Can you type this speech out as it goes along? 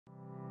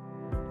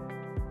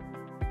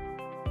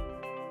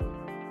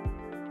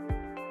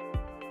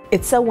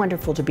It's so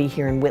wonderful to be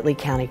here in Whitley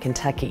County,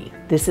 Kentucky.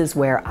 This is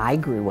where I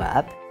grew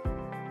up.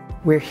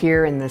 We're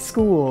here in the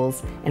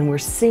schools and we're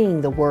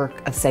seeing the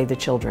work of Save the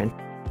Children.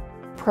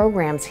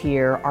 Programs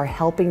here are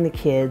helping the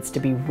kids to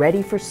be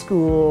ready for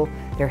school.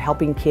 They're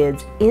helping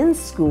kids in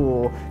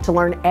school to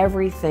learn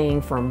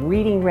everything from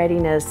reading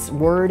readiness,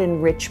 word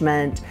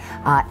enrichment,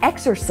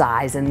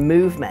 exercise and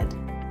movement.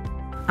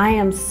 I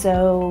am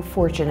so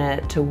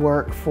fortunate to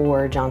work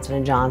for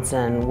Johnson &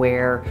 Johnson,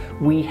 where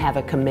we have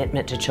a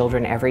commitment to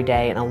children every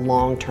day and a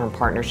long-term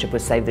partnership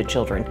with Save the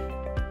Children.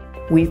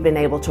 We've been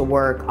able to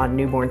work on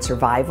newborn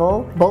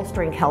survival,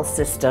 bolstering health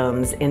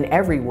systems in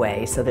every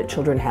way so that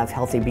children have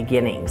healthy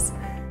beginnings.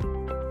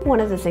 One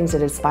of the things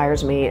that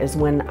inspires me is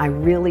when I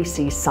really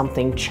see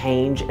something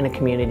change in a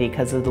community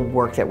because of the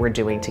work that we're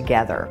doing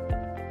together.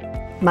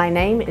 My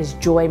name is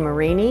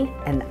Marini,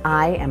 and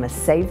I am a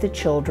Save the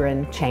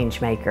Children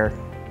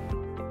Changemaker.